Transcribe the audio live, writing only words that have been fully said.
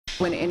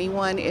When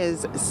anyone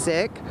is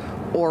sick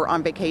or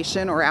on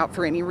vacation or out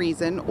for any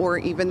reason, or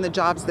even the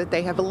jobs that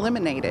they have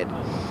eliminated,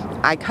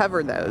 I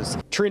cover those.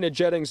 Trina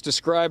Jettings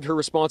described her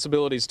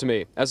responsibilities to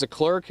me. As a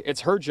clerk,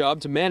 it's her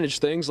job to manage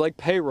things like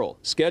payroll,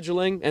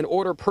 scheduling, and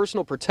order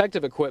personal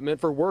protective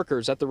equipment for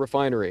workers at the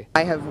refinery.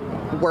 I have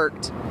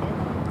worked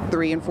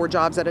 3 and 4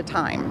 jobs at a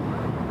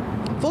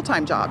time,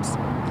 full-time jobs.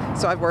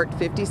 So I've worked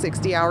 50,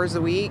 60 hours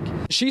a week.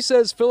 She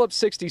says Phillips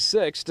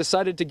 66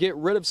 decided to get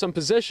rid of some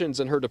positions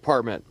in her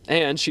department,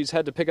 and she's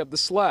had to pick up the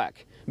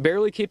slack,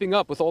 barely keeping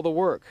up with all the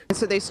work.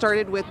 So they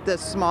started with the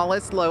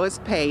smallest,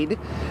 lowest paid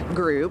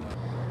group.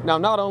 Now,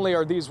 not only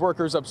are these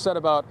workers upset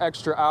about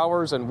extra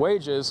hours and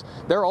wages,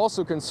 they're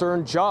also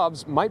concerned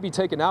jobs might be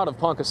taken out of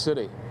Ponca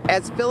City.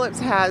 As Phillips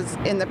has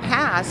in the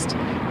past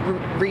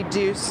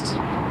reduced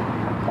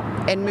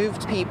and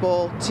moved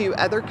people to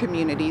other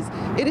communities,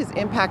 it has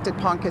impacted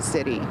Ponca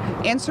City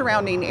and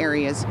surrounding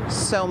areas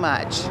so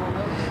much.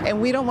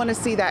 And we don't want to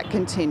see that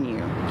continue.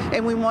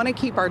 And we want to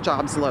keep our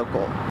jobs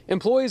local.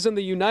 Employees in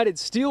the United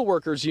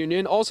Steelworkers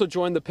Union also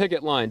joined the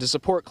picket line to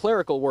support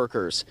clerical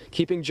workers.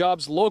 Keeping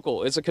jobs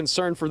local is a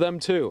concern for them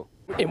too.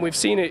 And we've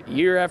seen it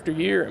year after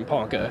year in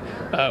Ponca,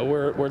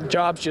 where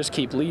jobs just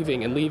keep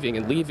leaving and leaving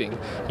and leaving,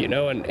 you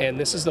know, and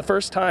this is the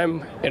first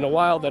time in a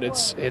while that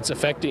it's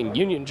affecting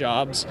union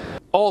jobs.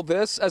 All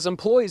this as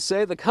employees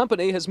say the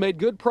company has made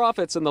good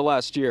profits in the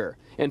last year.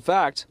 In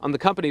fact, on the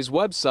company's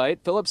website,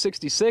 Phillips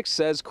 66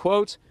 says,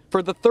 quote,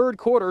 for the third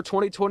quarter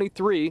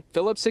 2023,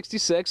 Phillips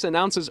 66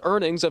 announces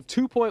earnings of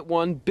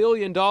 $2.1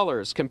 billion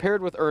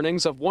compared with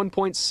earnings of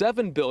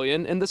 $1.7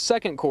 billion in the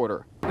second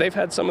quarter. They've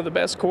had some of the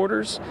best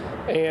quarters,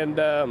 and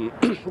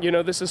you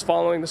know, this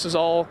is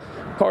all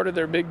part of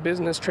their big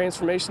business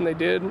transformation they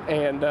did,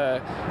 and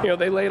you know,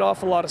 they laid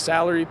off a lot of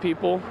salary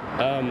people,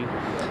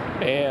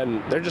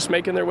 and they're just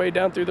making their way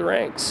down through the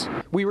ranks.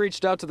 We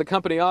reached out to the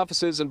company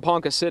offices in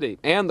Ponca City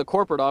and the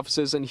corporate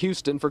offices in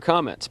Houston for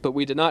comment, but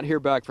we did not hear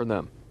back from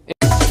them.